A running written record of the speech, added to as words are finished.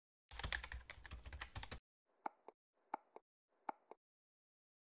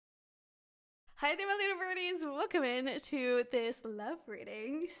Hi there, my little birdies. Welcome in to this love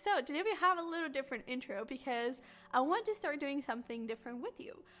reading. So today we have a little different intro because I want to start doing something different with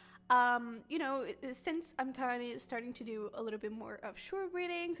you. Since I'm kind of starting to do a little bit more of short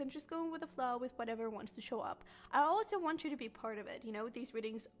readings and just going with the flow with whatever wants to show up, I also want you to be part of it. These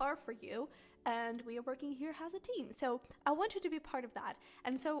readings are for you and we are working here as a team. So I want you to be part of that.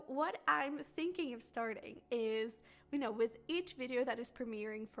 And so what I'm thinking of starting is, with each video that is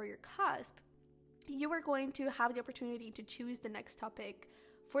premiering for your cusp, you are going to have the opportunity to choose the next topic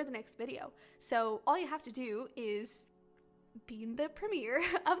for the next video. So all you have to do is be in the premiere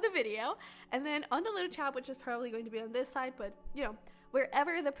of the video, and then on the little chat, which is probably going to be on this side, but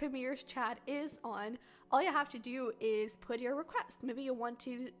wherever the premiere's chat is on, all you have to do is put your request. Maybe you want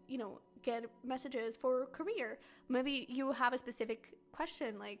to, get messages for career. Maybe you have a specific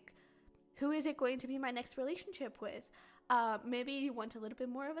question like, who is it going to be my next relationship with? Maybe you want a little bit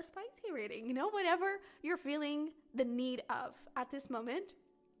more of a spicy reading, whatever you're feeling the need of at this moment.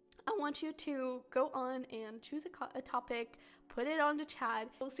 I want you to go on and choose a topic, put it on the chat.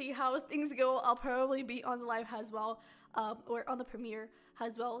 We'll see how things go. I'll probably be on the live as well, or on the premiere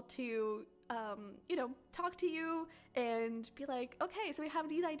as well to, talk to you and be like, okay, so we have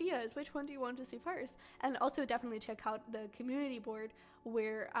these ideas. Which one do you want to see first? And also definitely check out the community board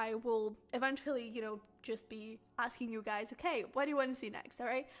where I will eventually, just be asking you guys, okay, what do you want to see next? All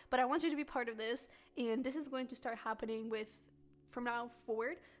right. But I want you to be part of this. And this is going to start happening from now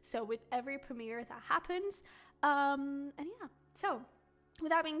forward. So with every premiere that happens. So with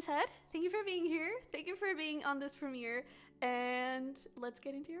that being said, thank you for being here. Thank you for being on this premiere. And let's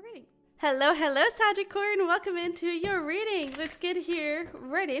get into your reading. Hello, Sagicorn. Welcome into your reading. Let's get here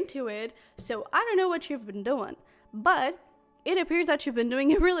right into it. So I don't know what you've been doing, but it appears that you've been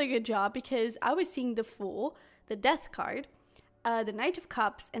doing a really good job because I was seeing the Fool, the Death card, the Knight of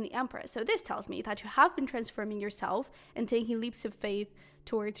Cups, and the Empress. So this tells me that you have been transforming yourself and taking leaps of faith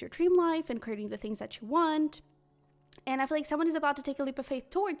towards your dream life and creating the things that you want. And I feel like someone is about to take a leap of faith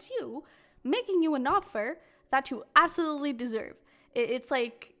towards you, making you an offer that you absolutely deserve. It's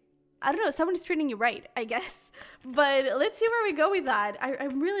like, I don't know, someone is treating you right, I guess. But let's see where we go with that.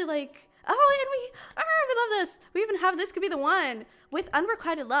 I'm really like, we love this. We even have this could be the one with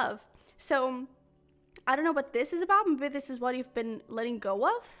unrequited love. So I don't know what this is about. Maybe this is what you've been letting go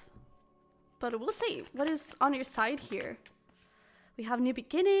of. But we'll see. What is on your side here? We have new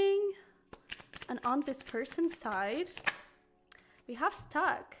beginning. And on this person's side, we have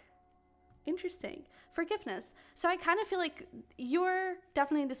stuck. Interesting. Forgiveness. So I kind of feel like you're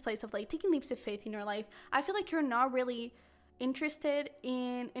definitely in this place of like taking leaps of faith in your life. I feel like you're not really interested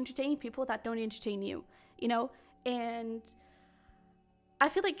in entertaining people that don't entertain you, and I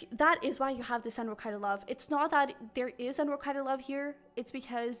feel like that is why you have this unrequited love. It's not that there is unrequited love here. It's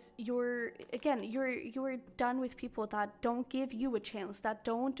because you're done with people that don't give you a chance, that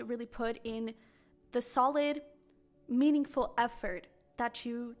don't really put in the solid, meaningful effort that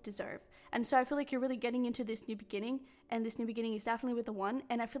you deserve. And so I feel like you're really getting into this new beginning, and this new beginning is definitely with the one.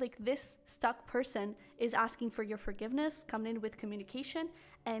 And I feel like this stuck person is asking for your forgiveness, coming in with communication,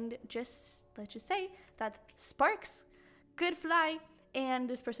 and let's just say that sparks could fly, and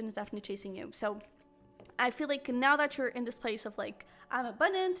this person is definitely chasing you. So I feel like now that you're in this place of like, I'm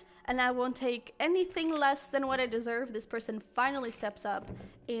abundant and I won't take anything less than what I deserve, this person finally steps up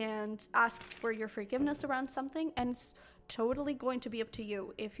and asks for your forgiveness around something, and it's totally going to be up to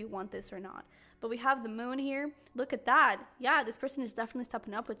you if you want this or not. But we have the moon here. Look at that. Yeah, this person is definitely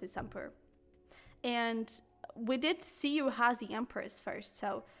stepping up with this emperor. And we did see you as the empress first.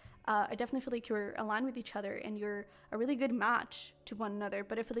 So I definitely feel like you're aligned with each other and you're a really good match to one another.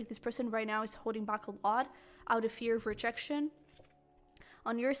 But I feel like this person right now is holding back a lot out of fear of rejection.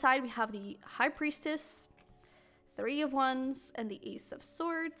 On your side, we have the High Priestess, Three of Wands, and the Ace of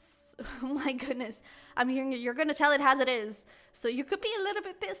Swords. Oh my goodness. I'm hearing you're going to tell it as it is. So you could be a little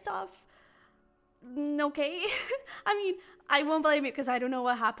bit pissed off. Okay. I mean, I won't blame you because I don't know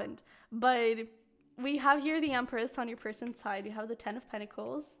what happened. But we have here the Empress on your person's side. We have the 10 of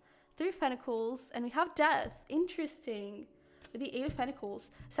Pentacles, 3 of Pentacles, and we have Death. Interesting. With the 8 of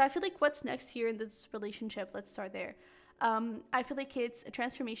Pentacles. So I feel like what's next here in this relationship, let's start there. I feel like it's a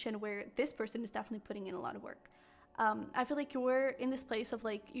transformation where this person is definitely putting in a lot of work. I feel like you're in this place of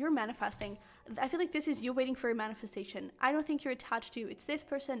like, you're manifesting. I feel like this is you waiting for a manifestation. I don't think you're attached to, it's this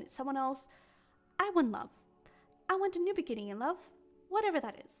person, it's someone else. I want love. I want a new beginning in love, whatever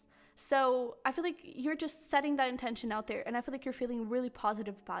that is. So I feel like you're just setting that intention out there, and I feel like you're feeling really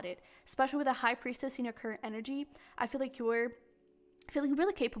positive about it, especially with a High Priestess in your current energy. I feel like you're feeling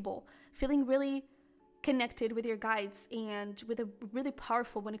really capable, feeling really connected with your guides and with a really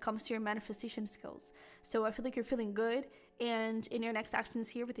powerful when it comes to your manifestation skills. So I feel like you're feeling good, and in your next actions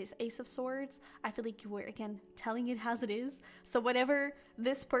here with this Ace of Swords, I feel like you were again telling it as it is. So whatever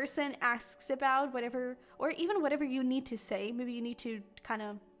this person asks about, whatever, or even whatever you need to say, maybe you need to kind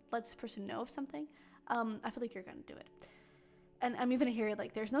of let this person know of something, I feel like you're gonna do it. And I'm even here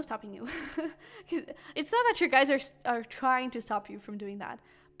like there's no stopping you. It's not that your guides are trying to stop you from doing that,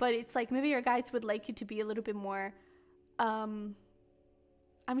 but it's like maybe your guides would like you to be a little bit more, I'm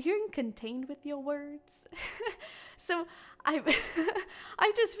hearing contained with your words. So I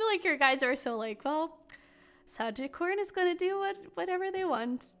just feel like your guides are so like, well, Sagittarius is going to do whatever they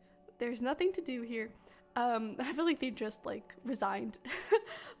want. There's nothing to do here. I feel like they just like resigned.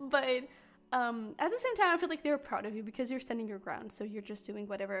 But at the same time, I feel like they're proud of you because you're standing your ground. So you're just doing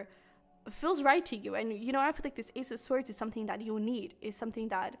whatever feels right to you. And, you know, I feel like this Ace of Swords is something that you need, is something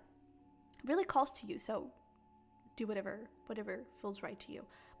that really calls to you. So do whatever feels right to you.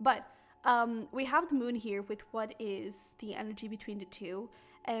 But we have the moon here with what is the energy between the two.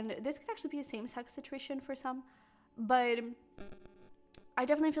 And this could actually be a same-sex situation for some. But I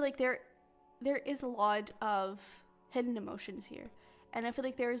definitely feel like there is a lot of hidden emotions here. And I feel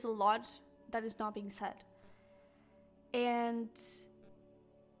like there is a lot that is not being said. And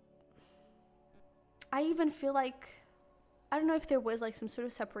I even feel like, I don't know if there was like some sort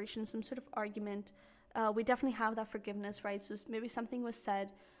of separation, some sort of argument. We definitely have that forgiveness, right? So maybe something was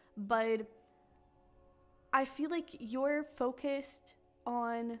said, but I feel like you're focused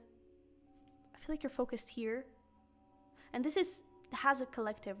on, I feel like you're focused here. And this has a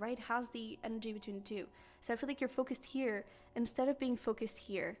collective, right? Has the energy between the two. So I feel like you're focused here instead of being focused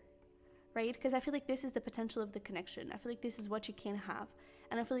here, right? Because I feel like this is the potential of the connection. I feel like this is what you can have.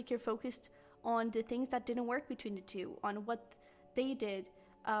 And I feel like you're focused on the things that didn't work between the two, on what they did,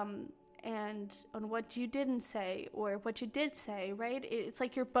 and on what you didn't say or what you did say, right? It's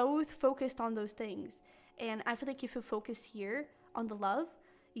like you're both focused on those things. And I feel like if you focus here on the love,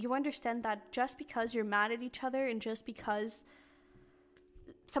 you understand that just because you're mad at each other and just because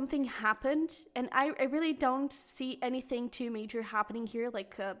something happened, and I really don't see anything too major happening here,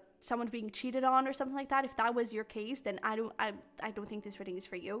 like someone being cheated on or something like that. If that was your case, then I don't think this reading is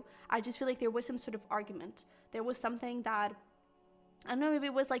for you. I just feel like there was some sort of argument. There was something that, I don't know, maybe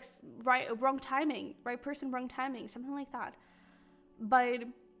it was like wrong timing, right person, wrong timing, something like that. But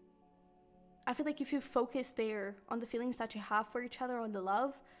I feel like if you focus there on the feelings that you have for each other, on the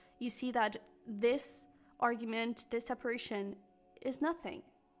love, you see that this argument, this separation is nothing.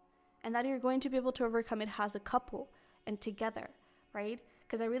 And that you're going to be able to overcome it as a couple and together, right?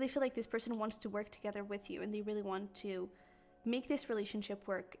 Because I really feel like this person wants to work together with you, and they really want to make this relationship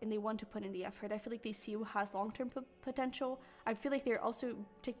work, and they want to put in the effort. I feel like they see you has long-term potential. I feel like they're also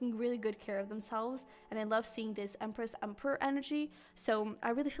taking really good care of themselves, and I love seeing this Empress-Emperor energy. So I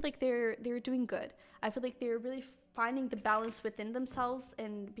really feel like they're doing good. I feel like they're really finding the balance within themselves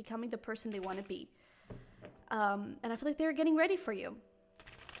and becoming the person they want to be. And I feel like they're getting ready for you.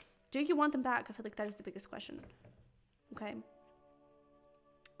 Do you want them back? I feel like that is the biggest question. Okay.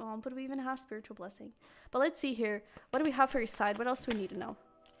 But we even have spiritual blessing. But let's see here. What do we have for your side? What else do we need to know?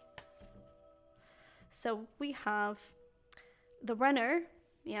 So we have the runner.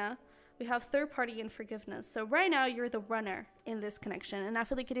 Yeah. We have third party and forgiveness. So right now you're the runner in this connection. And I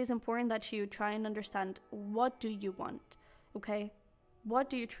feel like it is important that you try and understand, what do you want? Okay. What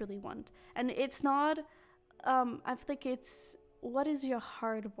do you truly want? And it's not, I feel like it's, what is your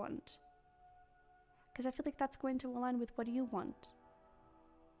heart want? Because I feel like that's going to align with what you want,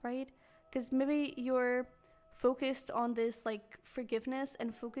 right? Because maybe you're focused on this like forgiveness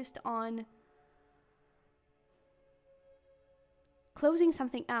and focused on closing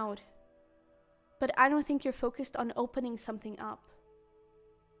something out, but I don't think you're focused on opening something up.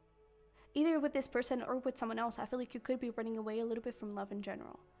 Either with this person or with someone else, I feel like you could be running away a little bit from love in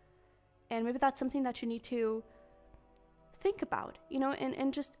general. And maybe that's something that you need to think about, you know,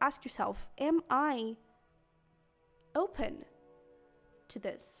 and just ask yourself, am I open to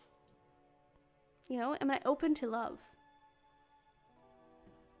this? You know, am I open to love?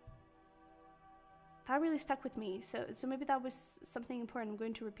 That really stuck with me. So maybe that was something important. I'm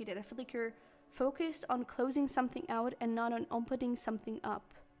going to repeat it. I feel like you're focused on closing something out and not on opening something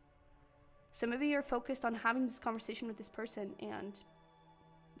up. So maybe you're focused on having this conversation with this person and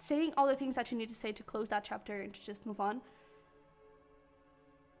saying all the things that you need to say to close that chapter and to just move on.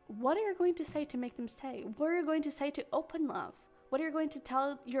 What are you going to say to make them stay? What are you going to say to open love? What are you going to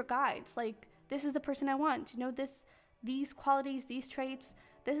tell your guides? Like, this is the person I want. You know, these qualities, these traits,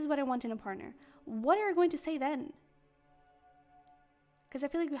 this is what I want in a partner. What are you going to say then? Because I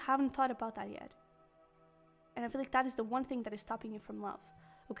feel like you haven't thought about that yet. And I feel like that is the one thing that is stopping you from love,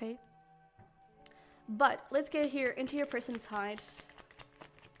 okay? But let's get here into your person's side.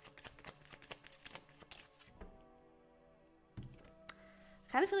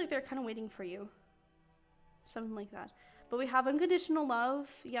 I kind of feel like they're kind of waiting for you. Something like that. But we have unconditional love.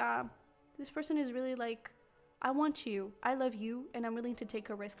 Yeah, this person is really like, I want you, I love you, and I'm willing to take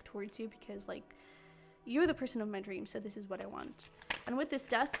a risk towards you because like, you're the person of my dreams, so this is what I want. And with this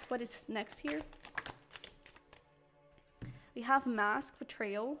death, what is next here? We have mask,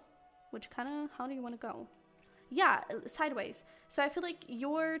 betrayal, which kind of, how do you want to go? Yeah, sideways. So I feel like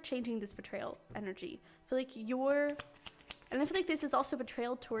you're changing this betrayal energy. I feel like and I feel like this is also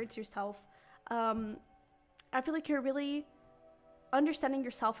betrayal towards yourself. I feel like you're really understanding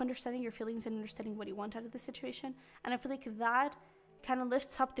yourself, understanding your feelings, and understanding what you want out of the situation. And I feel like that kind of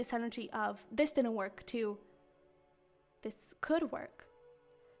lifts up this energy of, this didn't work, to this could work,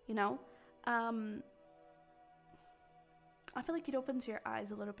 you know? I feel like it opens your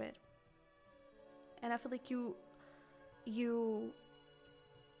eyes a little bit. And I feel like you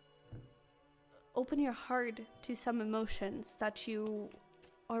open your heart to some emotions that you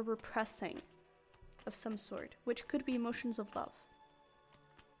are repressing of some sort, which could be emotions of love.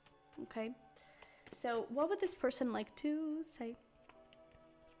 Okay? So what would this person like to say?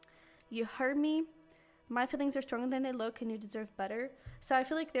 You hurt me. My feelings are stronger than they look and you deserve better. So I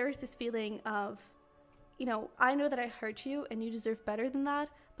feel like there is this feeling of, you know, I know that I hurt you and you deserve better than that,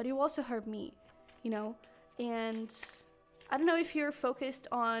 but you also hurt me, you know? And I don't know if you're focused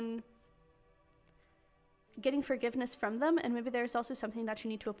on getting forgiveness from them, and maybe there's also something that you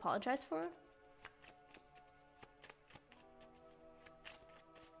need to apologize for.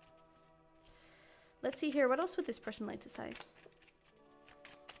 Let's see here. What else would this person like to say?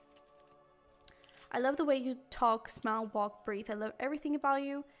 I love the way you talk, smile, walk, breathe. I love everything about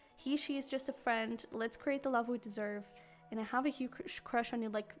you. He, she is just a friend. Let's create the love we deserve. And I have a huge crush on you.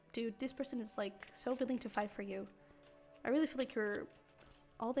 Like, dude, this person is like so willing to fight for you. I really feel like you're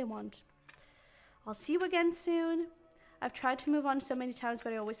all they want. I'll see you again soon. I've tried to move on so many times,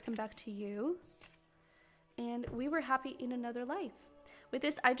 but I always come back to you. And we were happy in another life. With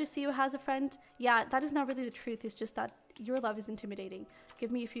this, I just see you as a friend. Yeah, that is not really the truth. It's just that your love is intimidating.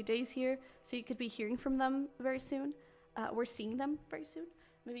 Give me a few days here, so you could be hearing from them very soon. We're seeing them very soon.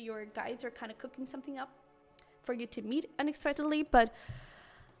 Maybe your guides are kind of cooking something up for you to meet unexpectedly. But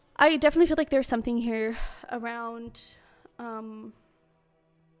I definitely feel like there's something here around...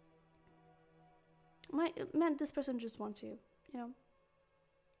 man, this person just wants you, you know?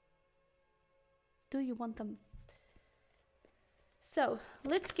 Do you want them? So,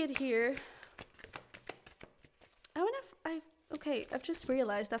 let's get here. Okay, I've just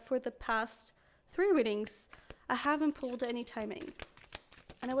realized that for the past 3 readings, I haven't pulled any timing.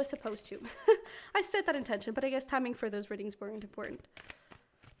 And I was supposed to. I set that intention, but I guess timing for those readings weren't important.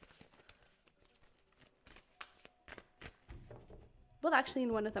 Well, actually,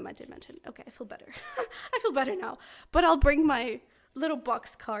 in one of them I did mention. Okay, I feel better. I feel better now. But I'll bring my little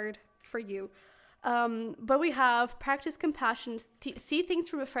box card for you. But we have practice compassion, see things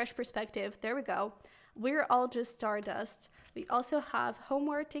from a fresh perspective. There we go. We're all just stardust. We also have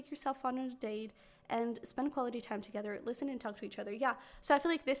homework, take yourself on a date, and spend quality time together, listen and talk to each other. Yeah, so I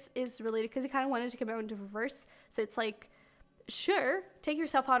feel like this is related because it kind of wanted to come out into reverse. So it's like, sure, take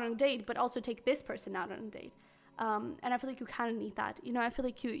yourself out on a date, but also take this person out on a date. And I feel like you kind of need that. You know, I feel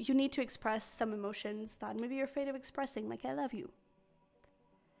like you need to express some emotions that maybe you're afraid of expressing, like I love you.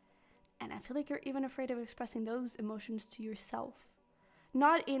 And I feel like you're even afraid of expressing those emotions to yourself.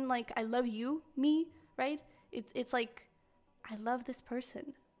 Not in like, I love you, me, right? It's like, I love this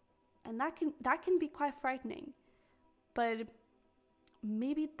person. And that can be quite frightening. But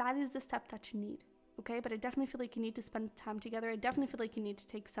maybe that is the step that you need, okay? But I definitely feel like you need to spend time together. I definitely feel like you need to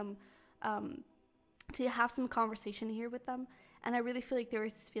take some, to have some conversation here with them. And I really feel like there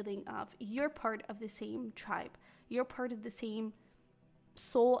is this feeling of you're part of the same tribe. You're part of the same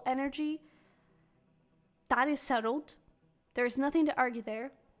soul energy. That is settled. There's nothing to argue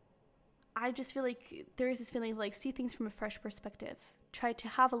there. I just feel like there is this feeling of like, see things from a fresh perspective. Try to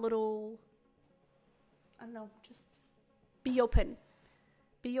have a little, I don't know, just be open.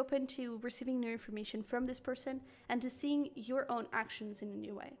 Be open to receiving new information from this person and to seeing your own actions in a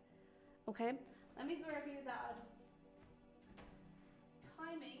new way. Okay? Let me grab you that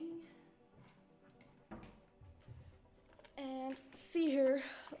timing and see here,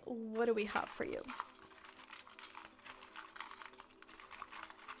 what do we have for you?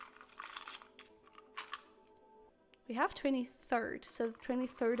 We have 23rd, so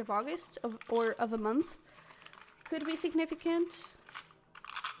 23rd of August of a month could be significant.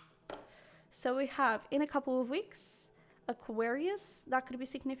 So we have in a couple of weeks, Aquarius, that could be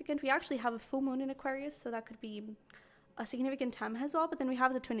significant. We actually have a full moon in Aquarius, so that could be a significant time as well. But then we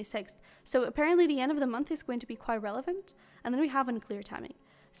have the 26th. So apparently the end of the month is going to be quite relevant. And then we have unclear timing.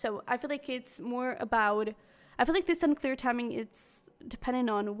 So I feel like it's more about, I feel like this unclear timing, it's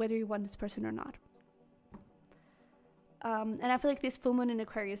dependent on whether you want this person or not. And I feel like this full moon in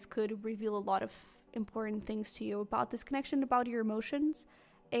Aquarius could reveal a lot of important things to you about this connection, about your emotions,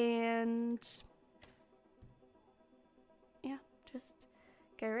 and yeah, just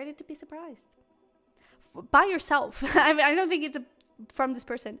get ready to be surprised by yourself. I don't think it's from this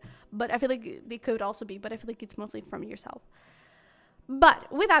person, but I feel like it could also be, but I feel like it's mostly from yourself.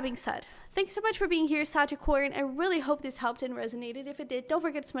 But with that being said, thanks so much for being here, Sagittarian. I really hope this helped and resonated. If it did, don't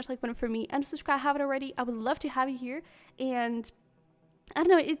forget to smash like button for me and subscribe if you haven't already. I would love to have you here. And I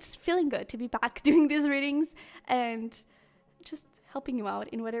don't know, it's feeling good to be back doing these readings and just helping you out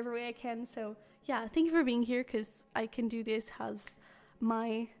in whatever way I can. So yeah, thank you for being here, because I can do this as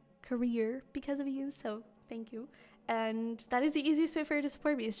my career because of you. So thank you. And that is the easiest way for you to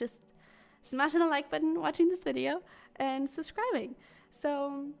support me, is just smashing the like button, watching this video, and subscribing.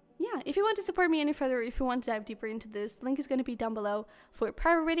 So yeah, if you want to support me any further, if you want to dive deeper into this, the link is going to be down below for a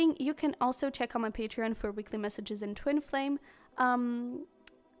private reading. You can also check out my Patreon for weekly messages and twin flame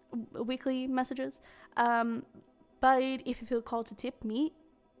weekly messages. But if you feel called to tip me,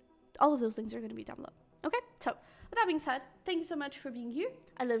 all of those links are going to be down below. Okay, so with that being said, thank you so much for being here.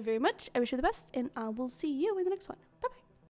 I love you very much. I wish you the best, and I will see you in the next one.